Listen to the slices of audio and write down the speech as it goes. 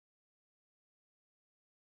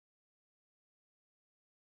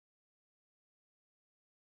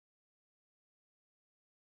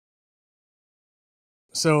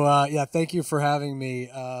Yeah, thank you for having me.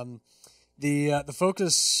 The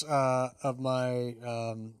focus of my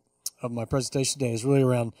presentation today is really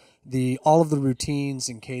around the all of the routines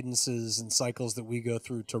and cadences and cycles that we go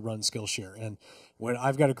through to run Skillshare. And when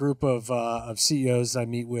I've got a group of CEOs I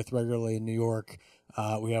meet with regularly in New York,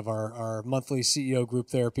 we have our monthly CEO group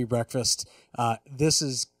therapy breakfast. This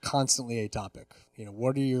is constantly a topic. You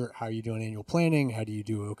know, how are you doing annual planning? How do you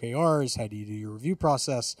do OKRs? How do you do your review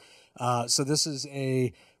process? So this is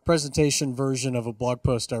a presentation version of a blog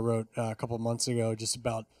post I wrote a couple of months ago, just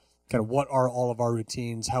about kind of what are all of our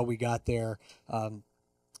routines, how we got there.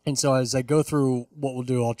 And so as I go through what we'll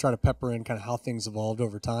do, I'll try to pepper in kind of how things evolved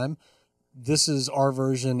over time. This is our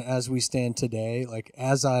version as we stand today. Like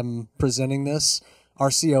as I'm presenting this, our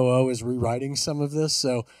COO is rewriting some of this.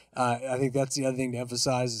 So I think that's the other thing to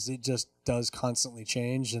emphasize is it just does constantly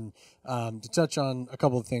change. And to touch on a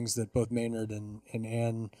couple of things that both Maynard and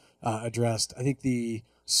Ann addressed, I think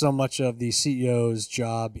so much of the CEO's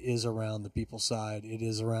job is around the people side. It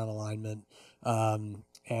is around alignment. And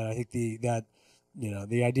I think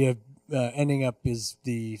the idea of ending up as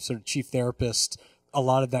the sort of chief therapist, a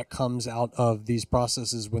lot of that comes out of these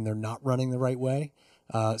processes when they're not running the right way.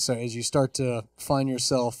 So as you start to find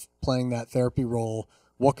yourself playing that therapy role,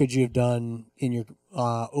 what could you have done in your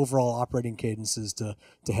overall operating cadences to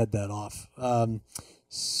head that off?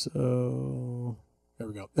 So there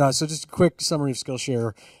we go. So just a quick summary of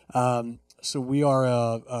Skillshare. So we are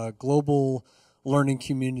a global learning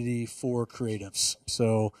community for creatives.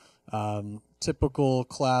 So typical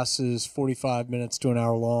classes, 45 minutes to an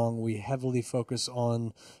hour long. We heavily focus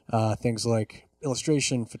on things like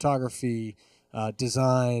illustration, photography,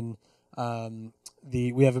 design.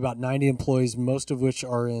 We have about 90 employees, most of which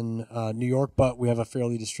are in New York, but we have a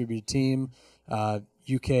fairly distributed team.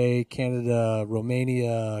 UK, Canada,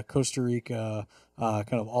 Romania, Costa Rica,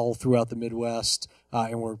 kind of all throughout the Midwest,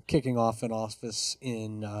 and we're kicking off an office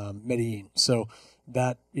in Medellin. So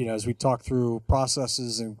that, as we talk through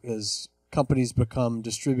processes and as companies become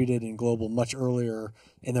distributed and global much earlier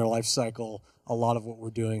in their life cycle, a lot of what we're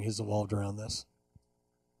doing has evolved around this.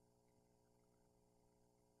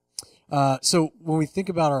 So when we think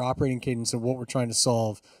about our operating cadence and what we're trying to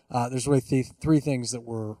solve, there's really three things that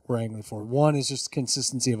we're angling for. One is just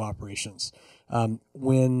consistency of operations.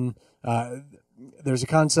 When there's a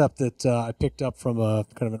concept that I picked up from a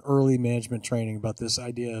kind of an early management training about this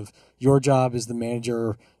idea of your job as the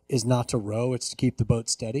manager is not to row, it's to keep the boat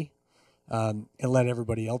steady and let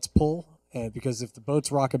everybody else pull. Because if the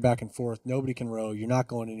boat's rocking back and forth, nobody can row. You're not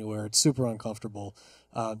going anywhere. It's super uncomfortable.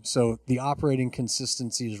 So the operating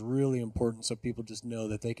consistency is really important so people just know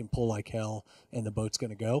that they can pull like hell and the boat's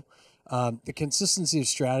going to go. The consistency of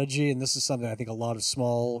strategy, and this is something I think a lot of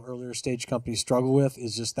small, earlier stage companies struggle with,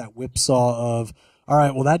 is just that whipsaw of, all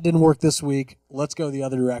right, well, that didn't work this week. Let's go the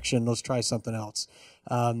other direction. Let's try something else.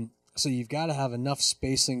 So you've got to have enough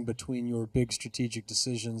spacing between your big strategic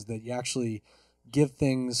decisions that you actually give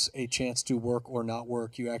things a chance to work or not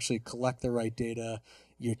work. You actually collect the right data.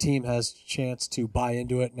 Your team has a chance to buy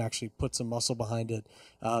into it and actually put some muscle behind it.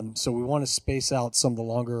 So we want to space out some of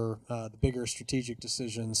the bigger strategic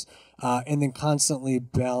decisions, and then constantly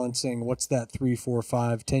balancing what's that 3, 4,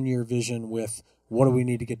 5, 10-year vision with what do we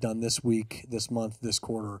need to get done this week, this month, this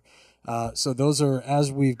quarter. So those are,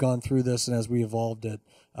 as we've gone through this and as we evolved it,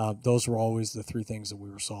 those were always the three things that we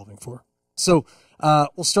were solving for. So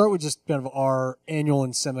we'll start with just kind of our annual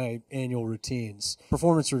and semi-annual routines.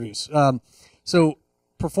 Performance reviews. So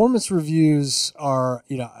performance reviews are,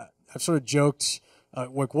 I've sort of joked,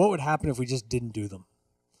 like what would happen if we just didn't do them?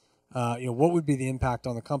 What would be the impact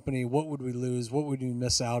on the company? What would we lose? What would we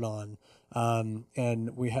miss out on?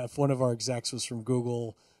 And we have one of our execs was from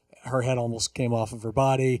Google. Her head almost came off of her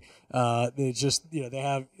body. They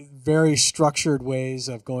have very structured ways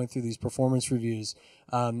of going through these performance reviews.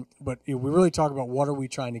 But we really talk about what are we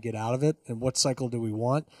trying to get out of it and what cycle do we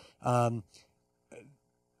want.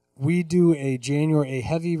 We do a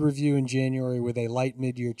heavy review in January with a light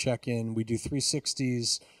mid-year check-in. We do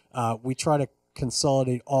 360s. We try to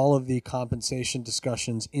consolidate all of the compensation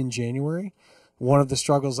discussions in January. One of the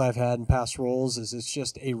struggles I've had in past roles is it's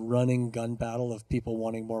just a running gun battle of people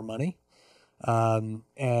wanting more money. And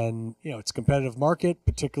it's a competitive market,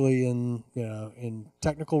 particularly in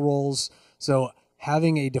technical roles. So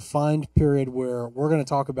having a defined period where we're going to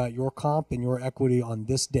talk about your comp and your equity on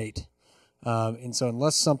this date. And so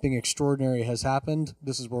unless something extraordinary has happened,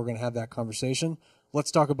 this is where we're going to have that conversation. Let's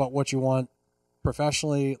talk about what you want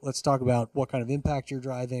professionally. Let's talk about what kind of impact you're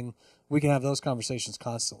driving. We can have those conversations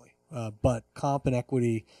constantly. But comp and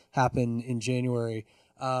equity happen in January.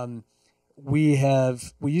 We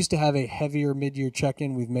used to have a heavier mid-year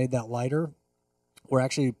check-in. We've made that lighter. We're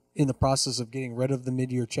actually in the process of getting rid of the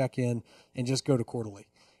mid-year check-in and just go to quarterly.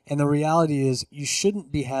 And the reality is you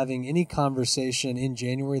shouldn't be having any conversation in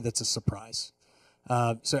January that's a surprise.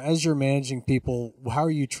 So as you're managing people, how are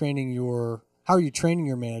you training your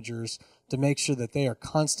managers to make sure that they are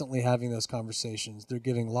constantly having those conversations? They're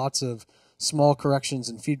giving lots of small corrections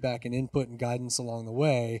and feedback and input and guidance along the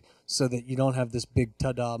way so that you don't have this big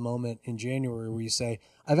ta-da moment in January where you say,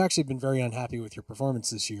 I've actually been very unhappy with your performance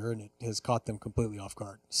this year, and it has caught them completely off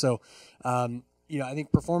guard. So, I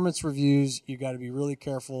think performance reviews, you got to be really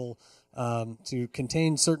careful to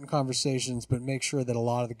contain certain conversations, but make sure that a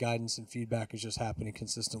lot of the guidance and feedback is just happening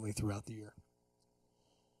consistently throughout the year.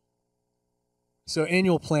 So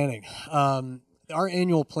annual planning. Our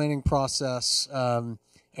annual planning process,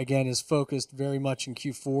 again, is focused very much in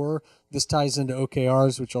Q4. This ties into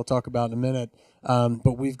OKRs, which I'll talk about in a minute.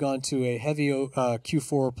 But we've gone to a heavy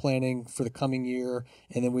Q4 planning for the coming year,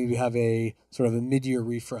 and then we have a sort of a mid-year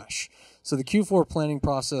refresh. So the Q4 planning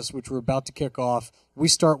process, which we're about to kick off, we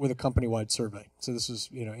start with a company-wide survey. So this is,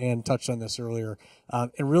 Ann touched on this earlier.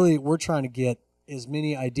 And really, we're trying to get as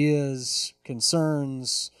many ideas,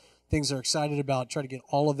 concerns, things they're excited about, try to get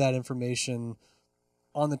all of that information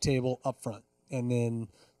on the table up front. And then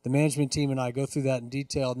the management team and I go through that in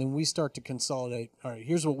detail, and then we start to consolidate. All right,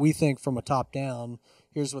 here's what we think from a top down.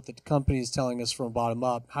 Here's what the company is telling us from a bottom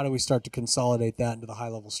up. How do we start to consolidate that into the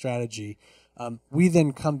high-level strategy? We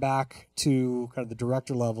then come back to kind of the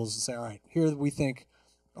director levels and say, all right, here we think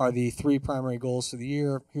are the 3 primary goals for the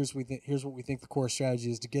year. Here's what we think the core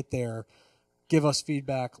strategy is to get there. Give us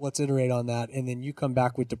feedback, let's iterate on that, and then you come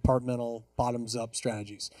back with departmental bottoms-up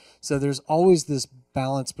strategies. So there's always this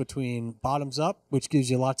balance between bottoms-up, which gives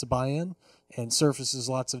you lots of buy-in and surfaces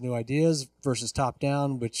lots of new ideas, versus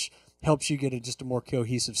top-down, which helps you get just a more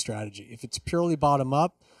cohesive strategy. If it's purely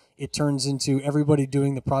bottom-up, it turns into everybody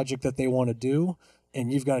doing the project that they want to do,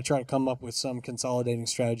 and you've got to try to come up with some consolidating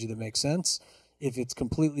strategy that makes sense. If it's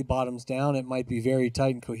completely bottoms down, it might be very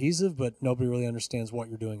tight and cohesive, but nobody really understands what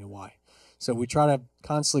you're doing and why. So we try to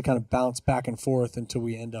constantly kind of bounce back and forth until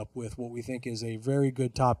we end up with what we think is a very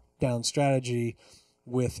good top-down strategy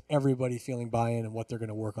with everybody feeling buy-in and what they're going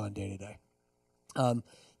to work on day to day.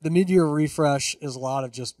 The mid-year refresh is a lot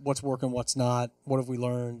of just what's working, what's not, what have we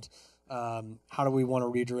learned, how do we want to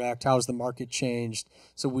redirect, how has the market changed.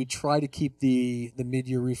 So we try to keep the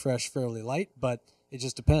mid-year refresh fairly light, but it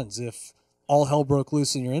just depends. If all hell broke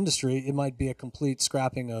loose in your industry, it might be a complete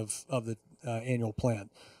scrapping of the annual plan.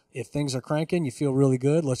 If things are cranking, you feel really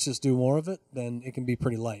good, let's just do more of it, then it can be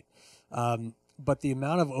pretty light. But the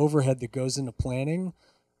amount of overhead that goes into planning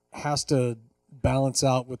has to balance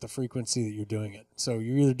out with the frequency that you're doing it. So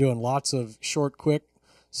you're either doing lots of short, quick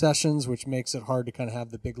sessions, which makes it hard to kind of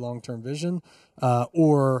have the big long-term vision,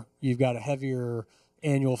 or you've got a heavier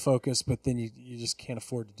annual focus, but then you just can't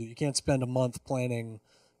afford to do. You can't spend a month planning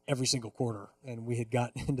every single quarter, and we had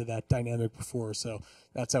gotten into that dynamic before, so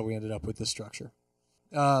that's how we ended up with this structure.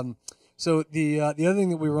 So the other thing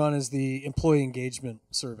that we run is the employee engagement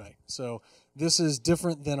survey. So this is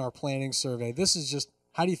different than our planning survey. This is just,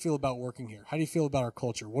 how do you feel about working here? How do you feel about our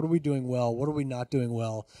culture? What are we doing well? What are we not doing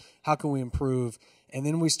well? How can we improve? And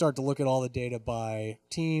then we start to look at all the data by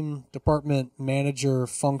team, department, manager,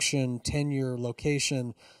 function, tenure,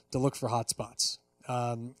 location to look for hotspots.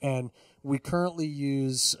 And we currently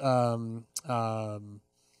use Culture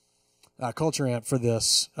Amp for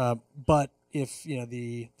this, but if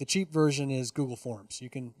the cheap version is Google Forms, you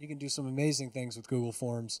can do some amazing things with Google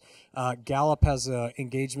Forms. Gallup has an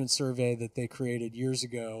engagement survey that they created years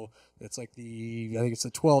ago. It's like I think it's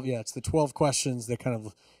the 12. Yeah, it's the 12 questions that kind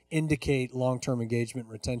of indicate long-term engagement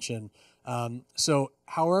and retention. So,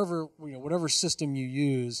 however, whatever system you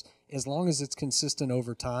use, as long as it's consistent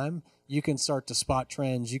over time, you can start to spot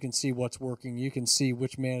trends. You can see what's working. You can see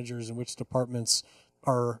which managers and which departments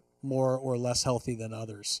are more or less healthy than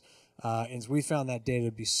others. And we found that data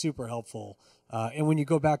to be super helpful. And when you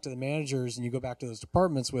go back to the managers and you go back to those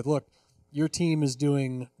departments with, look, your team is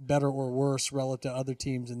doing better or worse relative to other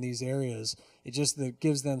teams in these areas, it just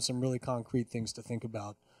gives them some really concrete things to think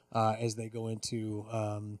about as they go into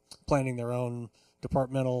planning their own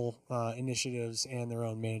departmental initiatives and their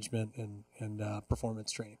own management and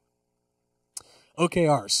performance training.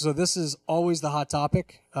 OKRs. So this is always the hot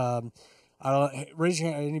topic. Raise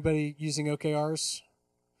your hand. Anybody using OKRs?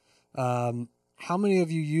 How many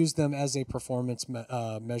of you use them as a performance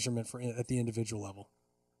measurement at the individual level?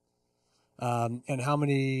 And how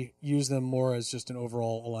many use them more as just an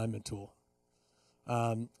overall alignment tool?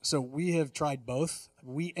 So we have tried both.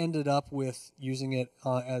 We ended up with using it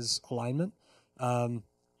as alignment.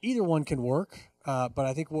 Either one can work, but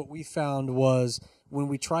I think what we found was when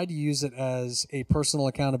we tried to use it as a personal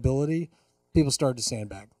accountability, people started to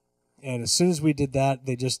sandbag. And as soon as we did that,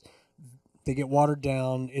 they get watered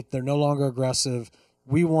down. They're no longer aggressive.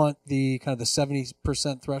 We want the kind of the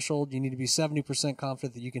 70% threshold. You need to be 70%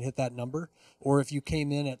 confident that you can hit that number. Or if you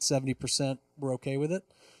came in at 70%, we're okay with it.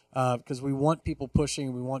 Because we want people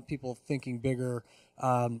pushing, we want people thinking bigger.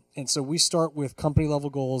 And so we start with company level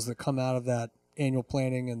goals that come out of that annual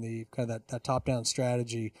planning and the kind of that top-down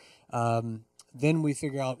strategy. Then we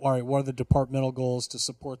figure out, all right, what are the departmental goals to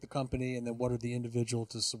support the company, and then what are the individual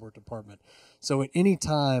to support department. So at any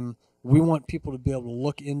time, we want people to be able to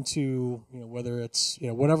look into, whether it's,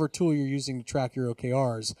 whatever tool you're using to track your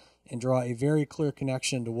OKRs, and draw a very clear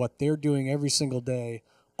connection to what they're doing every single day,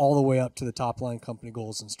 all the way up to the top line company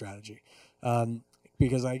goals and strategy.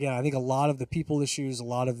 Because again, I think a lot of the people issues, a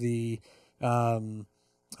lot of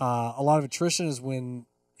attrition is when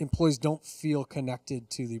employees don't feel connected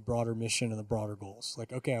to the broader mission and the broader goals.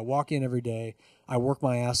 Like, okay, I walk in every day, I work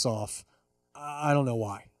my ass off. I don't know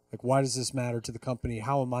why. Like, why does this matter to the company?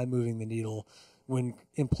 How am I moving the needle? When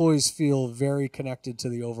employees feel very connected to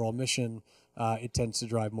the overall mission, it tends to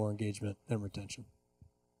drive more engagement and retention.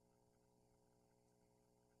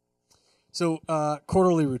 So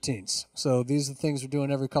quarterly routines. So these are the things we're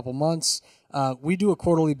doing every couple months. We do a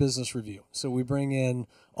quarterly business review. So we bring in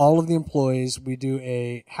all of the employees. We do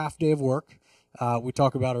a half day of work. We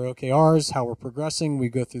talk about our OKRs, how we're progressing. We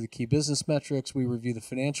go through the key business metrics. We review the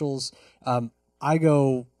financials. I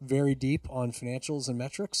go very deep on financials and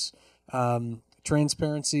metrics.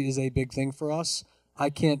 Transparency is a big thing for us. I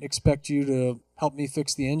can't expect you to help me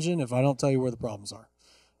fix the engine if I don't tell you where the problems are.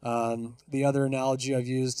 The other analogy I've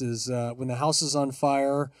used is when the house is on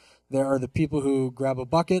fire, there are the people who grab a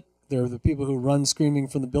bucket, there are the people who run screaming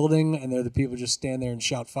from the building, and there are the people who just stand there and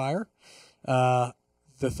shout fire.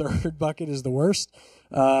 The third bucket is the worst.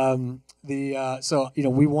 So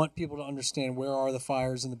we want people to understand where are the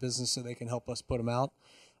fires in the business so they can help us put them out.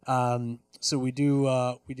 So we do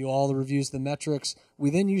all the reviews, the metrics. We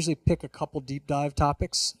then usually pick a couple deep dive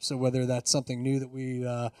topics. So whether that's something new that we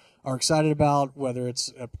are excited about, whether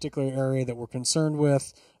it's a particular area that we're concerned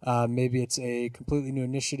with, maybe it's a completely new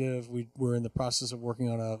initiative. We're in the process of working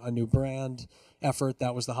on a new brand effort.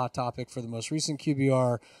 That was the hot topic for the most recent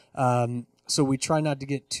QBR. So we try not to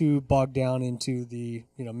get too bogged down into the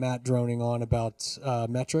Matt droning on about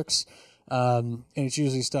metrics. And it's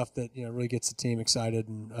usually stuff that really gets the team excited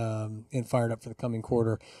and fired up for the coming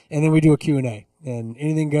quarter. And then we do a Q&A, and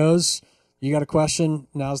anything goes. You got a question?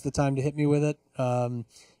 Now's the time to hit me with it.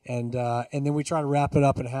 And then we try to wrap it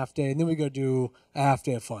up in a half day, and then we go do a half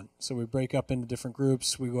day of fun. So we break up into different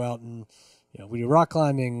groups. We go out and we do rock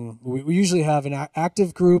climbing. We usually have an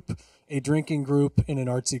active group, a drinking group, and an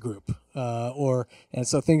artsy group. And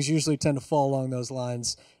so things usually tend to fall along those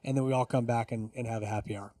lines, and then we all come back and have a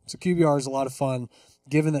happy hour. So QBR is a lot of fun.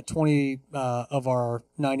 Given that 20 of our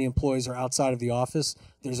 90 employees are outside of the office,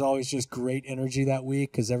 there's always just great energy that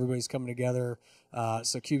week because everybody's coming together.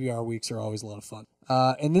 So QBR weeks are always a lot of fun.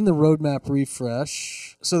 And then the roadmap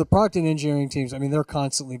refresh. So the product and engineering teams, they're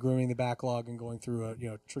constantly grooming the backlog and going through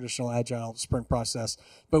a traditional agile sprint process.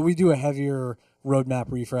 But we do a heavier roadmap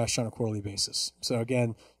refresh on a quarterly basis. So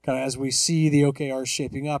again, kind of as we see the OKRs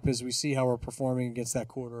shaping up, as we see how we're performing against that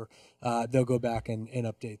quarter, they'll go back and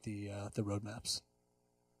update the roadmaps.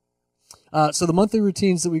 So the monthly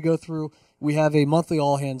routines that we go through, we have a monthly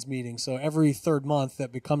all hands meeting. So every third month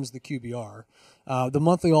that becomes the QBR. The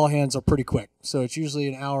monthly all hands are pretty quick. So it's usually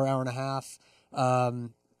an hour, hour and a half.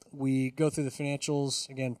 We go through the financials,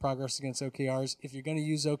 again, progress against OKRs. If you're going to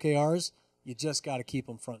use OKRs, you just got to keep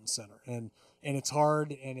them front and center. And it's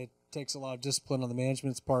hard, and it takes a lot of discipline on the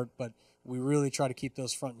management's part, but we really try to keep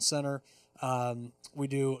those front and center. We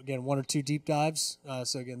do, again, one or two deep dives.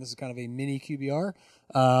 So again, this is kind of a mini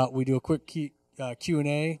QBR. We do a quick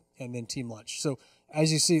Q&A and then team lunch. So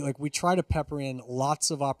as you see, we try to pepper in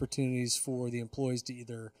lots of opportunities for the employees to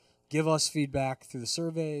either give us feedback through the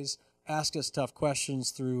surveys, ask us tough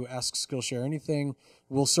questions through Ask Skillshare Anything.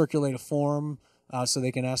 We'll circulate a form so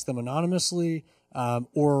they can ask them anonymously,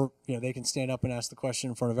 or they can stand up and ask the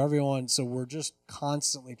question in front of everyone. So we're just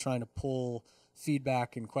constantly trying to pull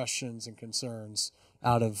feedback and questions and concerns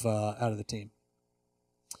out of the team.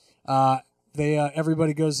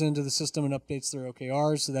 Everybody goes into the system and updates their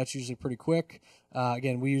OKRs, so that's usually pretty quick.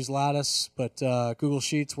 Again, we use Lattice, but Google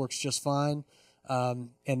Sheets works just fine. And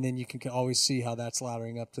then you can always see how that's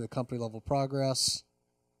laddering up to the company level progress.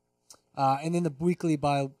 And then the weekly,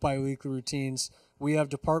 bi-weekly routines. We have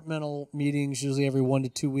departmental meetings usually every 1 to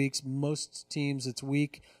 2 weeks. Most teams it's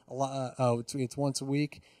week. It's once a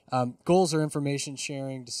week. Goals are information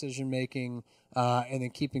sharing, decision making, and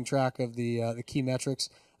then keeping track of the key metrics.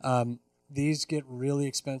 These get really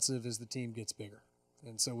expensive as the team gets bigger.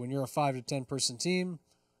 And so when you're a 5 to 10 person team,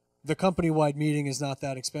 the company-wide meeting is not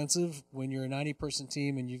that expensive. When you're a 90-person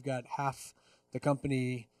team and you've got half the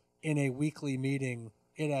company in a weekly meeting,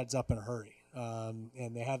 it adds up in a hurry.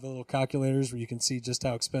 And they have the little calculators where you can see just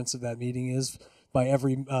how expensive that meeting is by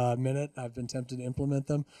every minute. I've been tempted to implement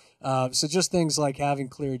them. So just things like having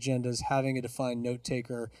clear agendas, having a defined note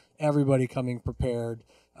taker, everybody coming prepared.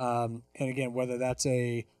 And again, whether that's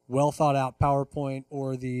a well-thought-out PowerPoint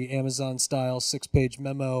or the Amazon-style 6-page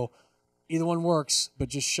memo, either one works, but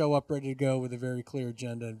just show up ready to go with a very clear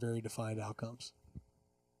agenda and very defined outcomes.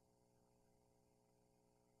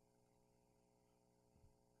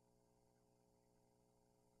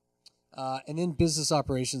 And then business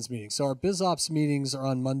operations meetings. So our biz ops meetings are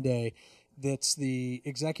on Monday. That's the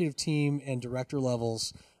executive team and director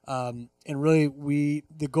levels. And really,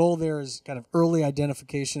 the goal there is kind of early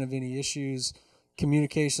identification of any issues,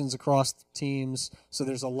 communications across teams. So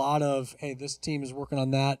there's a lot of, hey, this team is working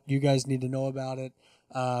on that. You guys need to know about it.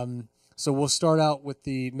 So we'll start out with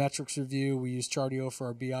the metrics review. We use Chartio for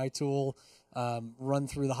our BI tool, run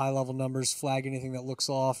through the high-level numbers, flag anything that looks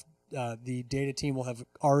off. The data team will have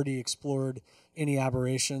already explored any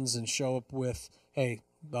aberrations and show up with, hey,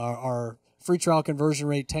 our free trial conversion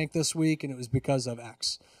rate tanked this week, and it was because of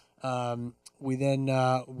X. We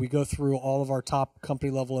go through all of our top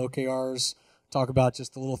company-level OKRs, talk about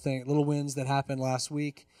just the little wins that happened last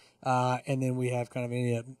week, and then we have kind of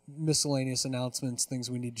any miscellaneous announcements, things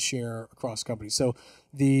we need to share across companies. So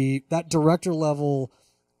that director level,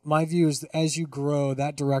 my view is that as you grow,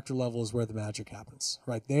 that director level is where the magic happens,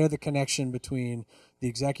 right? They're the connection between the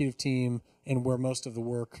executive team and where most of the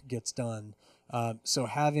work gets done. So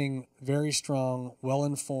having very strong,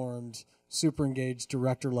 well-informed, super engaged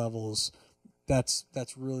director levels, that's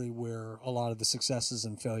really where a lot of the successes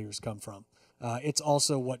and failures come from. It's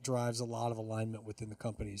also what drives a lot of alignment within the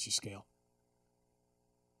company as you scale.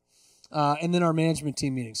 And then our management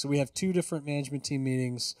team meetings. So we have 2 different management team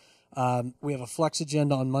meetings. We have a flex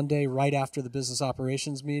agenda on Monday right after the business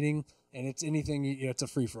operations meeting, and it's anything, it's a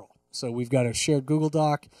free-for-all. So we've got a shared Google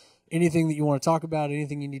Doc. Anything that you want to talk about,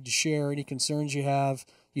 anything you need to share, any concerns you have,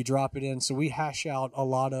 you drop it in. So we hash out a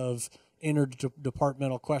lot of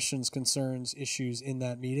interdepartmental questions, concerns, issues in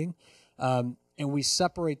that meeting. And we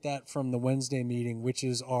separate that from the Wednesday meeting, which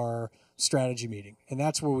is our strategy meeting. And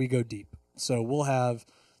that's where we go deep. So we'll have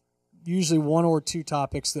usually 1 or 2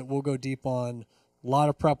 topics that we'll go deep on. A lot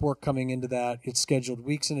of prep work coming into that. It's scheduled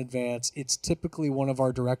weeks in advance. It's typically one of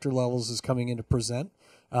our director levels is coming in to present.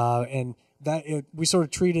 And we sort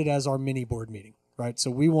of treat it as our mini board meeting, right?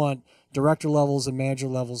 So we want director levels and manager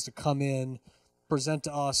levels to come in, present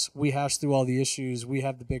to us. We hash through all the issues. We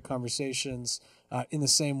have the big conversations in the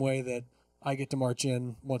same way that I get to march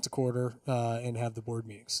in once a quarter and have the board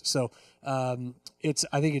meetings. So I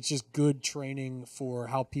think it's just good training for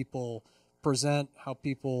how people present, how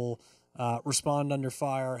people respond under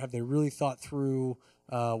fire. Have they really thought through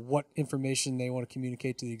what information they want to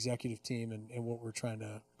communicate to the executive team and what we're trying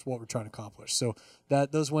to accomplish? So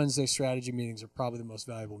those Wednesday strategy meetings are probably the most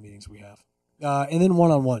valuable meetings we have. And then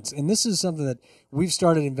one-on-ones. And this is something that we've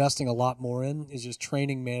started investing a lot more in, is just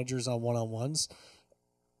training managers on one-on-ones.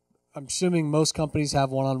 I'm assuming most companies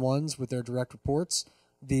have one-on-ones with their direct reports.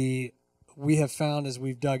 We have found as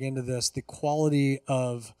we've dug into this, the quality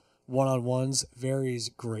of one-on-ones varies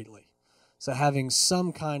greatly. So having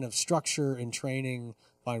some kind of structure and training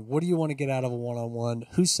on what do you want to get out of a one-on-one,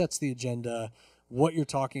 who sets the agenda, what you're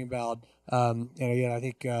talking about. And again, I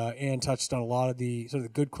think Ann touched on a lot of the sort of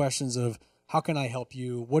the good questions of how can I help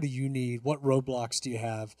you? What do you need? What roadblocks do you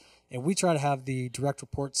have? And we try to have the direct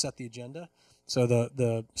report set the agenda. So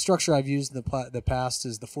the structure I've used in the past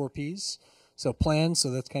is the 4 Ps. So plan,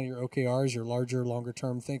 so that's kind of your OKRs, your larger,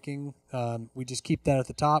 longer-term thinking. We just keep that at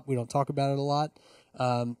the top. We don't talk about it a lot.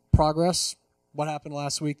 Progress, what happened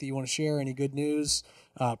last week that you want to share, any good news,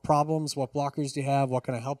 problems, what blockers do you have, what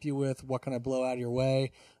can I help you with, what can I blow out of your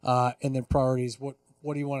way, and then priorities, what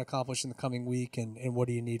do you want to accomplish in the coming week, and what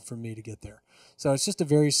do you need from me to get there. So it's just a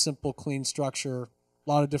very simple, clean structure, a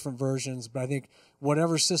lot of different versions, but I think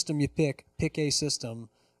whatever system you pick a system,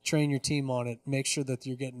 train your team on it, make sure that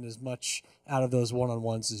you're getting as much out of those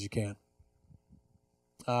one-on-ones as you can.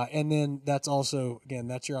 And then that's also, again,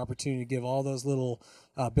 that's your opportunity to give all those little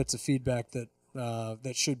bits of feedback that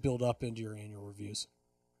should build up into your annual reviews.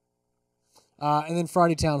 And then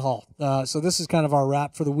Friday Town Hall. So this is kind of our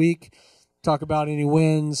wrap for the week. talk about any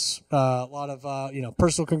wins, a lot of,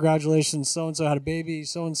 personal congratulations. So-and-so had a baby.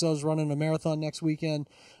 So-and-so's running a marathon next weekend.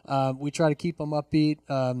 We try to keep them upbeat.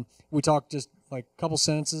 We talk just like a couple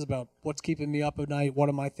sentences about what's keeping me up at night. What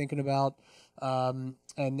am I thinking about? And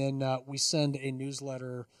then we send a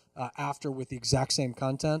newsletter after with the exact same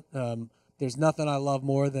content. There's nothing I love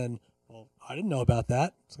more than, well, I didn't know about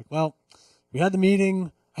that. It's like, well, we had the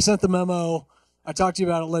meeting. I sent the memo. I talked to you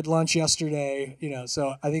about it at lunch yesterday.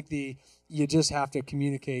 So I think you just have to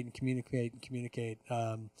communicate and communicate and communicate.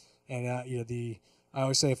 I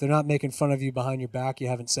always say if they're not making fun of you behind your back, you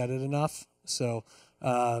haven't said it enough. So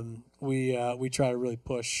we try to really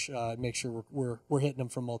push, make sure we're hitting them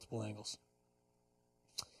from multiple angles.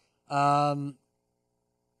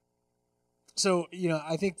 So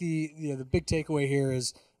I think the big takeaway here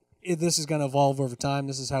is this is going to evolve over time.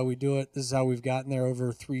 This is how we do it. This is how we've gotten there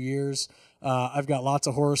over 3 years. I've got lots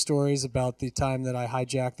of horror stories about the time that I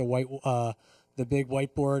hijacked the big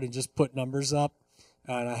whiteboard and just put numbers up.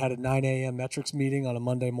 And I had a 9 a.m. metrics meeting on a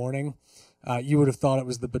Monday morning. You would have thought it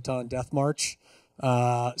was the Baton Death March.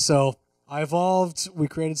 So I evolved. We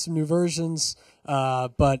created some new versions.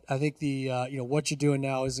 But I think what you're doing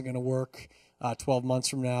now isn't going to work 12 months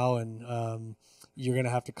from now. And you're going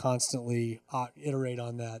to have to constantly iterate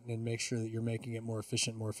on that and make sure that you're making it more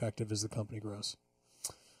efficient, more effective as the company grows.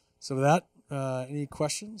 So with that, any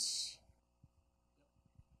questions?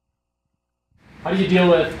 How do you deal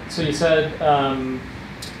with, so you said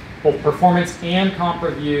both performance and comp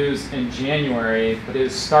reviews in January, but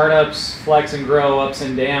is startups flex and grow, ups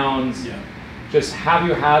and downs? Yeah. Just have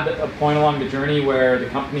you had a point along the journey where the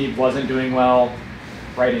company wasn't doing well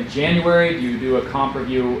right in January? Do you do a comp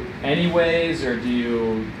review anyways, or do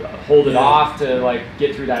you hold it off to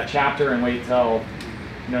get through that chapter and wait till,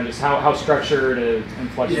 just how structured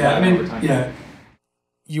and flexible over time? Yeah.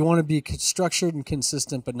 You want to be structured and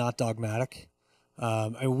consistent, but not dogmatic.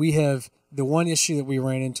 And we have the one issue that we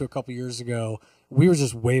ran into a couple years ago. We were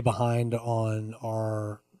just way behind on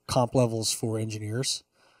our comp levels for engineers.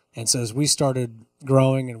 And so as we started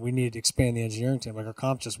growing and we needed to expand the engineering team, our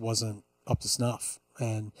comp just wasn't up to snuff.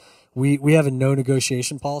 And we have a no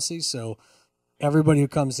negotiation policy. So everybody who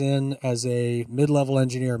comes in as a mid-level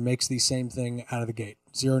engineer makes the same thing out of the gate,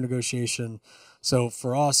 zero negotiation. So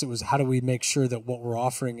for us, it was how do we make sure that what we're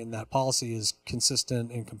offering in that policy is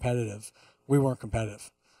consistent and competitive? We weren't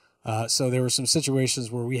competitive. So there were some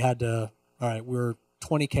situations where we had to, all right, we're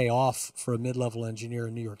 20K off for a mid-level engineer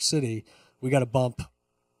in New York City. We got to bump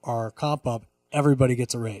our comp up. Everybody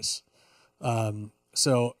gets a raise.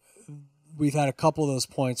 So we've had a couple of those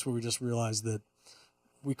points where we just realized that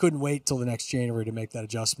we couldn't wait till the next January to make that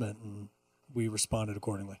adjustment, and we responded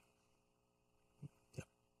accordingly. Yeah.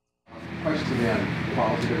 Question again,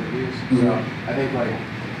 qualitative reviews. So I think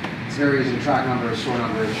it's very easy to track numbers, store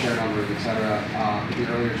numbers, share numbers, etc. The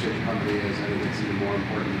earlier stage of company is, I think it's even more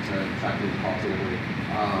important to track things qualitatively.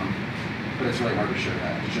 But it's really hard to share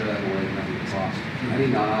that in a way that nothing gets lost. Any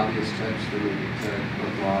non-obvious tips for me to go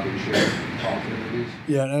blog and share qualitative reviews?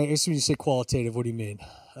 Yeah, and I guess when you say qualitative, what do you mean?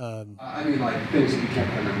 I mean things that you can't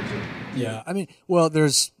put a number to. Yeah, I mean, well,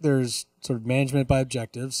 there's sort of management by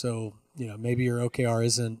objective. So maybe your OKR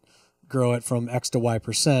isn't grow it from X to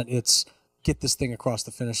Y%. It's get this thing across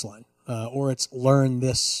the finish line, or it's learn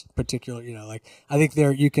this particular. I think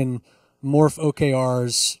you can morph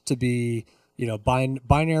OKRs to be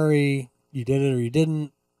binary. You did it or you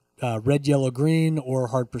didn't. Red, yellow, green, or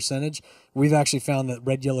hard percentage. We've actually found that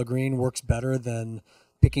red, yellow, green works better than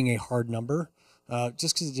picking a hard number.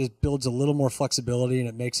 Just because it just builds a little more flexibility and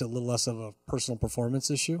it makes it a little less of a personal performance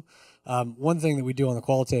issue. One thing that we do on the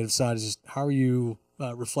qualitative side is just how are you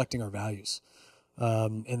reflecting our values?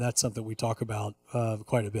 And that's something we talk about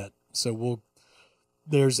quite a bit. So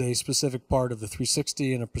there's a specific part of the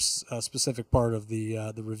 360 and a specific part of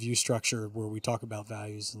the review structure where we talk about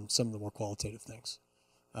values and some of the more qualitative things.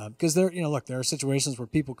 Because there are situations where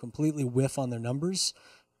people completely whiff on their numbers.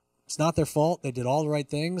 It's not their fault. They did all the right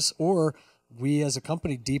things, or we as a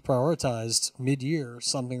company deprioritized mid-year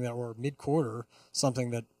something or mid-quarter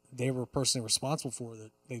something that they were personally responsible for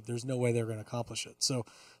that there's no way they're going to accomplish it. So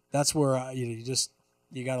that's where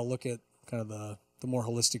you got to look at kind of the more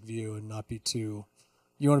holistic view and not be too.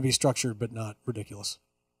 You want to be structured but not ridiculous.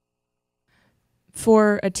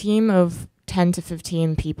 For a team of 10 to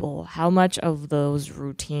 15 people, how much of those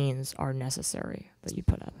routines are necessary that you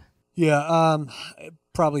put up? Yeah,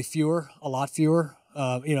 probably a lot fewer.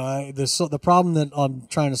 The problem that I'm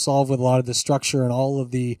trying to solve with a lot of the structure and all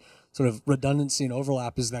of the sort of redundancy and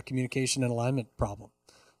overlap is that communication and alignment problem.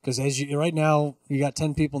 Because right now, you got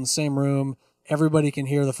 10 people in the same room, everybody can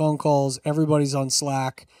hear the phone calls, everybody's on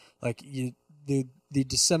Slack. the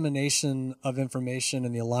dissemination of information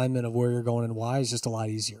and the alignment of where you're going and why is just a lot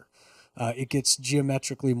easier. It gets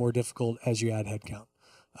geometrically more difficult as you add headcount.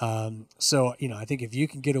 So, I think if you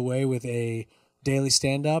can get away with a daily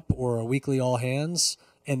stand-up or a weekly all hands,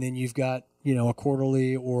 and then you've got, a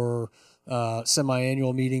quarterly or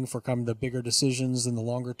semi-annual meeting for kind of the bigger decisions and the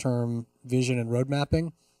longer-term vision and road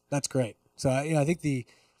mapping, that's great. So, I think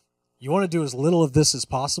you want to do as little of this as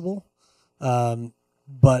possible,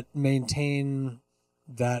 but maintain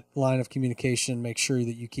that line of communication, make sure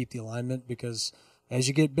that you keep the alignment, because as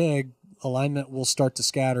you get big, alignment will start to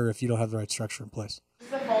scatter if you don't have the right structure in place.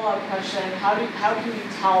 Just a follow-up question, how can you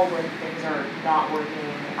tell when things are not working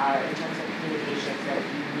in terms of communications that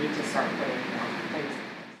you need to start putting things?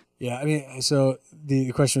 Yeah, so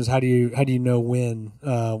the question is how do you know when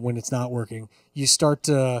it's not working? You start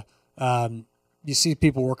to you see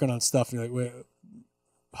people working on stuff and you're like, wait,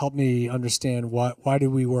 help me understand why did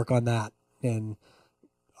we work on that? And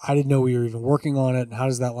I didn't know we were even working on it. And how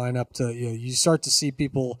does that line up to, you start to see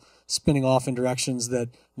people spinning off in directions that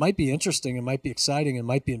might be interesting and might be exciting and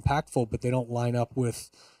might be impactful, but they don't line up with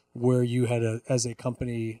where you as a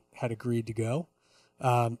company had agreed to go.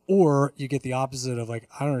 Or you get the opposite of like,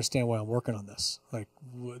 I don't understand why I'm working on this. Like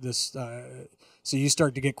this, so you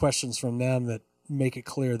start to get questions from them that make it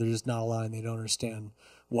clear they're just not aligned. They don't understand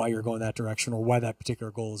why you're going that direction or why that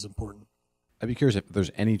particular goal is important. I'd be curious if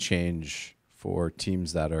there's any change for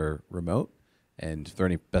teams that are remote, and if there are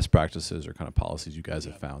any best practices or kind of policies you guys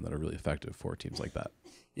have found that are really effective for teams like that.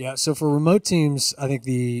 Yeah, so for remote teams, I think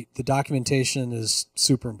the documentation is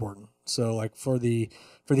super important. So like for the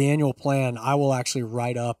annual plan, I will actually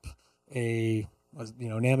write up an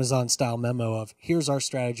Amazon style memo of here's our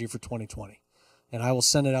strategy for 2020, and I will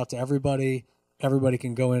send it out to everybody. Everybody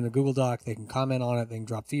can go in a Google Doc, they can comment on it, they can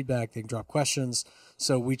drop feedback, they can drop questions.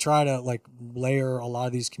 So we try to like layer a lot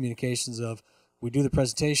of these communications of we do the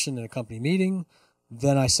presentation in a company meeting,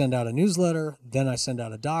 then I send out a newsletter, then I send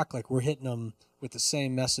out a doc. Like we're hitting them with the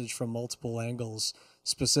same message from multiple angles,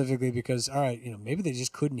 specifically because, all right, maybe they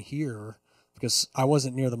just couldn't hear because I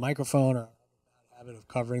wasn't near the microphone, or habit of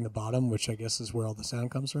covering the bottom, which I guess is where all the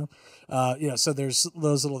sound comes from. So there's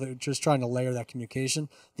those little things, just trying to layer that communication.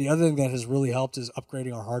 The other thing that has really helped is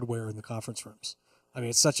upgrading our hardware in the conference rooms. I mean,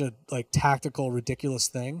 it's such a tactical, ridiculous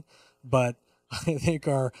thing, but I think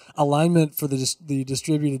our alignment for the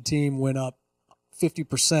distributed team went up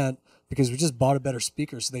 50% because we just bought a better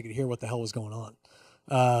speaker so they could hear what the hell was going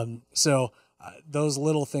on. Those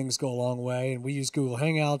little things go a long way, and we use Google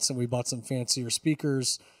Hangouts, and we bought some fancier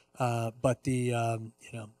speakers. But at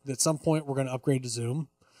some point we're going to upgrade to Zoom.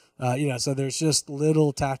 So there's just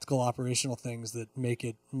little tactical operational things that make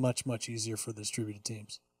it much, much easier for the distributed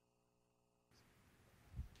teams.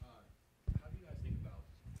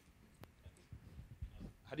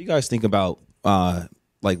 How do you guys think about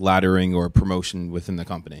like laddering or promotion within the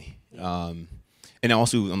company? And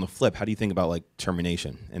also on the flip, how do you think about like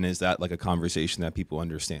termination? And is that like a conversation that people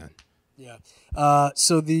understand? Yeah.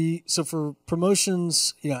 So for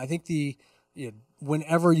promotions, I think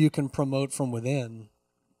whenever you can promote from within,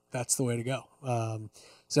 that's the way to go.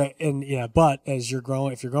 But as you're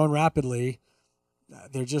growing, if you're growing rapidly,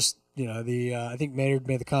 they're just, I think Maynard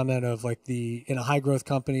made the comment of like in a high growth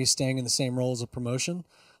company staying in the same role as a promotion.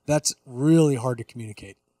 That's really hard to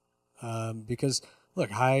communicate. Because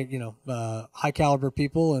look, high caliber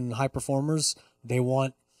people and high performers, they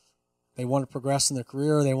want to progress in their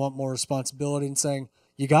career. They want more responsibility, and saying,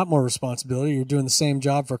 you got more responsibility. You're doing the same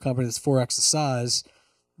job for a company that's 4x the size.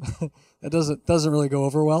 That doesn't really go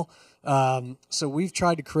over well. So we've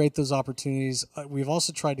tried to create those opportunities. We've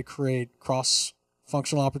also tried to create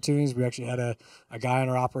cross-functional opportunities. We actually had a guy on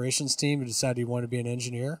our operations team who decided he wanted to be an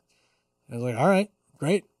engineer. And I was like, all right,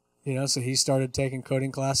 great. So he started taking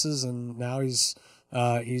coding classes, and now he's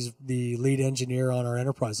the lead engineer on our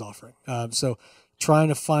enterprise offering. So trying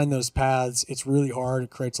to find those paths, it's really hard.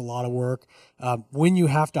 It creates a lot of work. When you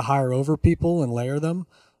have to hire over people and layer them,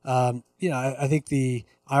 I think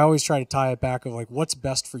I always try to tie it back of like, what's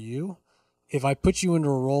best for you? If I put you into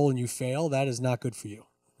a role and you fail, that is not good for you.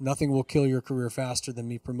 Nothing will kill your career faster than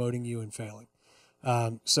me promoting you and failing.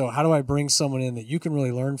 So how do I bring someone in that you can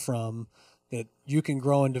really learn from, that you can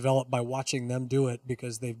grow and develop by watching them do it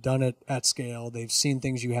because they've done it at scale. They've seen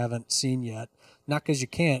things you haven't seen yet. Not because you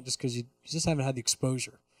can't, just because you just haven't had the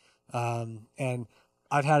exposure. And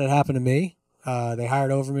I've had it happen to me. They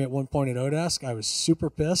hired over me at one point at Odesk. I was super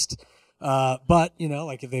pissed. But,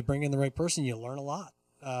 if they bring in the right person, you learn a lot.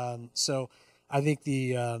 So I think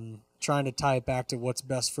trying to tie it back to what's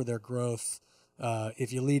best for their growth,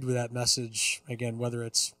 if you lead with that message, again, whether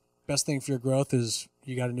it's best thing for your growth is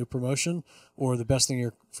you got a new promotion, or the best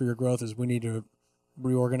thing for your growth is we need to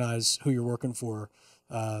reorganize who you're working for,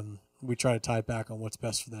 we try to tie it back on what's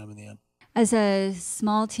best for them in the end. As a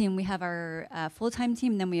small team, we have our full-time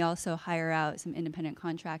team, then we also hire out some independent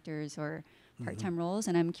contractors or part-time roles.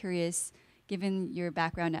 And I'm curious, given your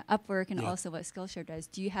background at Upwork and also what Skillshare does,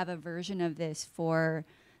 do you have a version of this for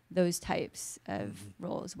those types of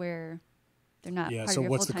roles where they're not part so of your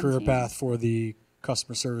what's the full-time career team? path for the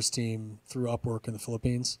customer service team through Upwork in the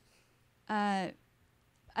Philippines?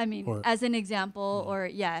 I mean, as an example, or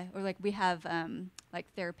like we have like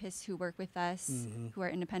therapists who work with us who are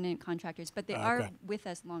independent contractors, but they are with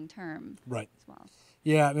us long term as well.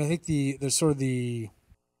 Yeah, I mean, I think there's sort of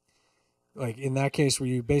like in that case where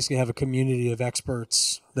you basically have a community of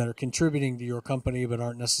experts that are contributing to your company but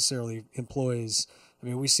aren't necessarily employees. I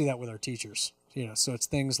mean, we see that with our teachers, so it's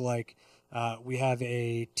things like we have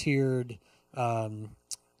a tiered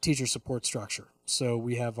teacher support structure. So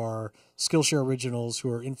we have our Skillshare originals who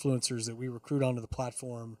are influencers that we recruit onto the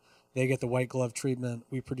platform. They get the white glove treatment.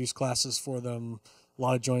 We produce classes for them, a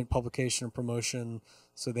lot of joint publication and promotion.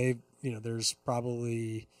 So there's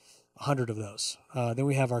probably 100 of those. Then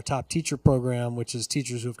we have our top teacher program, which is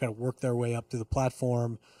teachers who have kind of worked their way up to the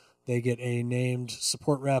platform. They get a named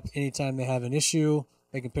support rep. Anytime they have an issue,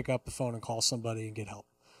 they can pick up the phone and call somebody and get help.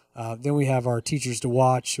 Then we have our teachers to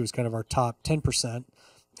watch, who's kind of our top 10%.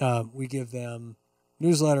 We give them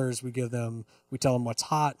newsletters. We tell them what's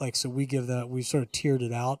hot. We've sort of tiered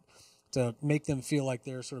it out to make them feel like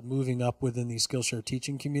they're sort of moving up within the Skillshare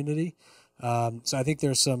teaching community. So I think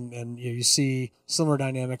there's some, and you see similar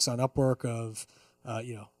dynamics on Upwork of,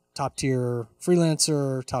 top tier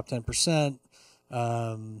freelancer, top 10%,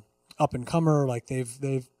 up and comer. Like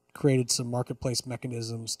they've created some marketplace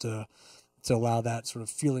mechanisms to allow that sort of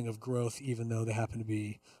feeling of growth, even though they happen to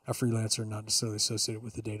be a freelancer, not necessarily associated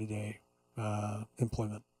with the day-to-day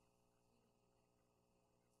employment.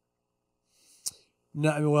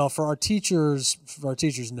 No, well, for our teachers,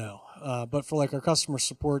 no. But for like our customer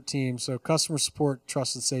support team, so customer support,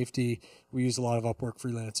 trust and safety, we use a lot of Upwork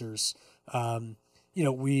freelancers.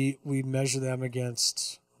 We measure them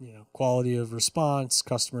against quality of response,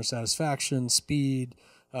 customer satisfaction, speed,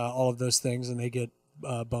 all of those things, and they get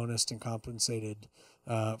bonused and compensated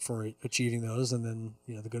for achieving those. And then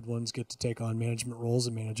the good ones get to take on management roles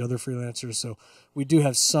and manage other freelancers. So we do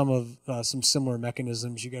have some similar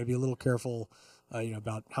mechanisms. You got to be a little careful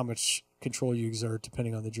about how much control you exert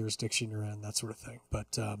depending on the jurisdiction you're in, that sort of thing.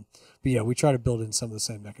 But yeah, we try to build in some of the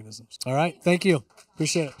same mechanisms. All right. Thank you.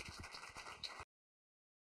 Appreciate it.